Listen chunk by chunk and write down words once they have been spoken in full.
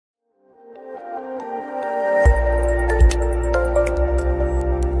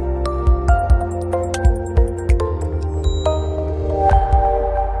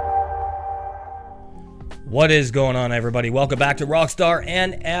What is going on, everybody? Welcome back to Rockstar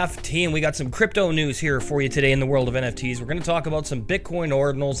NFT, and we got some crypto news here for you today in the world of NFTs. We're going to talk about some Bitcoin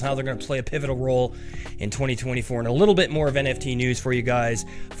ordinals, how they're going to play a pivotal role in 2024, and a little bit more of NFT news for you guys.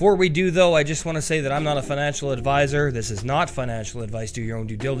 Before we do, though, I just want to say that I'm not a financial advisor. This is not financial advice. Do your own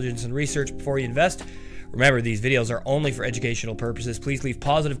due diligence and research before you invest. Remember, these videos are only for educational purposes. Please leave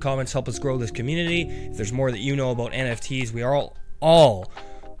positive comments, help us grow this community. If there's more that you know about NFTs, we are all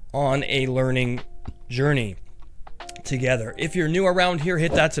on a learning journey together. If you're new around here,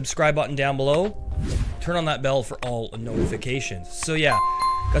 hit that subscribe button down below. Turn on that bell for all notifications. So yeah,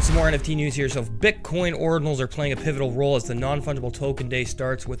 got some more NFT news here. So Bitcoin ordinals are playing a pivotal role as the non-fungible token day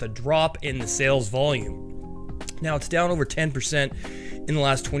starts with a drop in the sales volume. Now it's down over 10% in the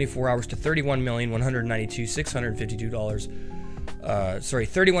last 24 hours to $31,192,652.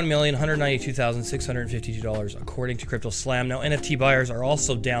 $31,192,652 according to Crypto Slam. Now NFT buyers are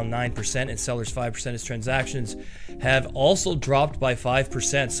also down 9% and sellers 5% as transactions have also dropped by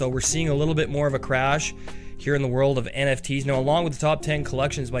 5%. So we're seeing a little bit more of a crash here in the world of NFTs. Now, along with the top 10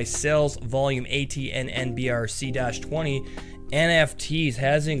 collections by sales volume, ATNN BRC-20 NFTs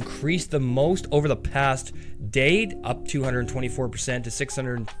has increased the most over the past day, up 224% to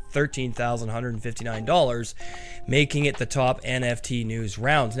 $613,159, making it the top NFT news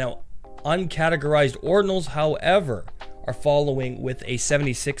rounds. Now, uncategorized ordinals, however, are following with a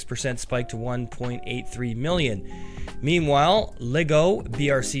 76% spike to 1.83 million. Meanwhile, Lego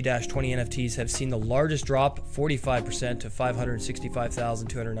BRC-20 NFTs have seen the largest drop, 45% to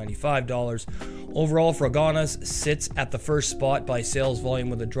 $565,295. Overall, Ordinals sits at the first spot by sales volume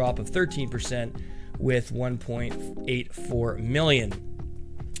with a drop of 13% with 1.84 million.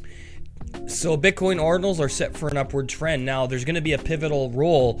 So Bitcoin ordinals are set for an upward trend. Now, there's going to be a pivotal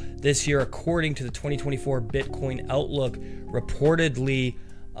role this year according to the 2024 Bitcoin Outlook, reportedly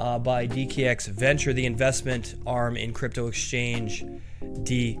by DKX Venture, the investment arm in crypto exchange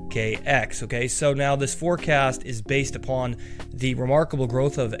DKX. Okay, so now this forecast is based upon the remarkable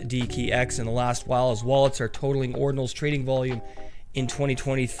growth of DKX in the last while, as wallets are totaling ordinals trading volume in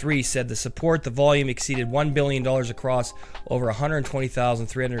 2023 said the volume exceeded $1 billion across over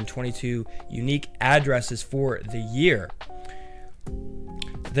 120,322 unique addresses for the year.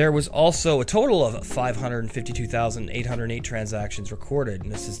 There was also a total of 552,808 transactions recorded,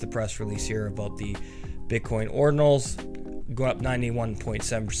 and this is the press release here about the Bitcoin ordinals, going up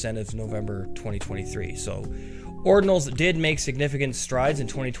 91.7% as November 2023. So ordinals did make significant strides in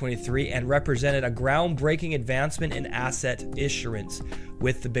 2023 and represented a groundbreaking advancement in asset issuance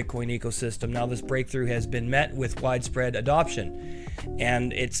with the Bitcoin ecosystem. Now, this breakthrough has been met with widespread adoption,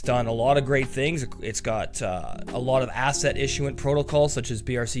 and it's done a lot of great things. It's got a lot of asset issuance protocols such as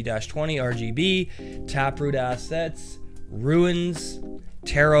BRC-20, RGB, Taproot assets, Ruins,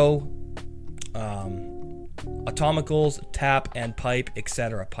 Taro, Atomicals, Tap, and Pipe,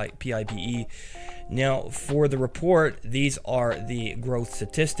 etc. PIPE. Now, for the report, these are the growth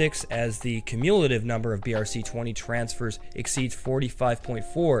statistics as the cumulative number of BRC-20 transfers exceeds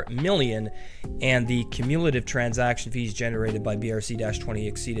 45.4 million, and the cumulative transaction fees generated by BRC-20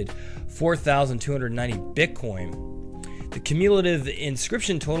 exceeded 4,290 Bitcoin. The cumulative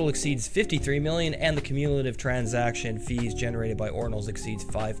inscription total exceeds 53 million, and the cumulative transaction fees generated by ordinals exceeds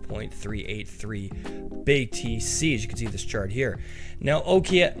 5.383 BTC, as you can see this chart here. Now,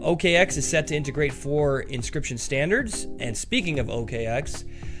 OKX is set to integrate 4 inscription standards, and speaking of OKX,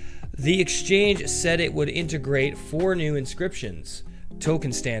 the exchange said it would integrate 4 new inscriptions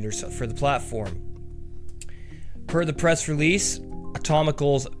token standards for the platform. Per the press release,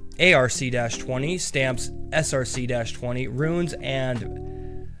 Atomicals ARC-20, Stamps SRC-20, Runes,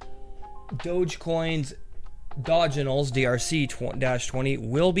 and Dogecoin's Ordinals DRC-20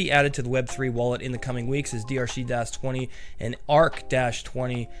 will be added to the Web3 wallet in the coming weeks, as DRC-20 and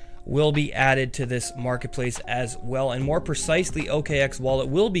ARC-20 will be added to this marketplace as well. And more precisely, OKX wallet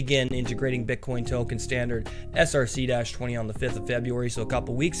will begin integrating Bitcoin token standard SRC-20 on the 5th of February, so a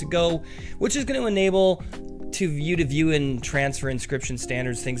couple weeks ago, which is going to enable to view and transfer inscription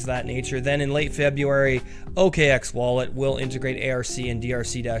standards, things of that nature. Then in late February, OKX wallet will integrate ARC and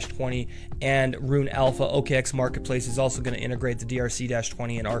DRC-20 and Rune Alpha. OKX Marketplace is also going to integrate the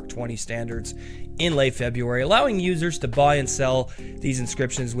DRC-20 and ARC-20 standards in late February, allowing users to buy and sell these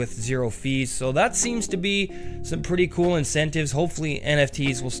inscriptions with 0 fees. So that seems to be some pretty cool incentives. Hopefully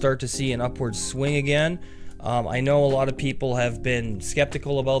NFTs will start to see an upward swing again. I know a lot of people have been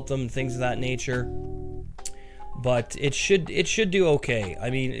skeptical about them, things of that nature, but it should do okay. I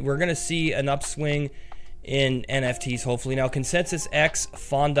mean, we're going to see an upswing in NFTs, hopefully. Now, Consensus X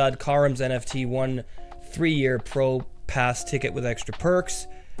Fondad Karam's NFT won 3-year Pro Pass ticket with extra perks.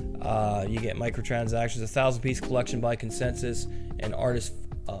 You get microtransactions, 1,000-piece collection by consensus, and artist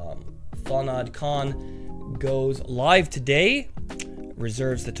Fanad Khan goes live today.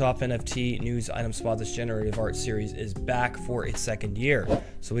 Reserves the top NFT news item spot. This generative art series is back for its second year.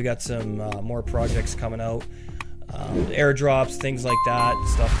 So we got some more projects coming out, airdrops, things like that,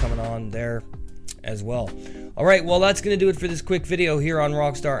 stuff coming on there as well. All right, well, that's going to do it for this quick video here on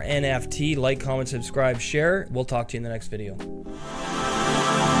Rockstar NFT. Like, comment, subscribe, share. We'll talk to you in the next video.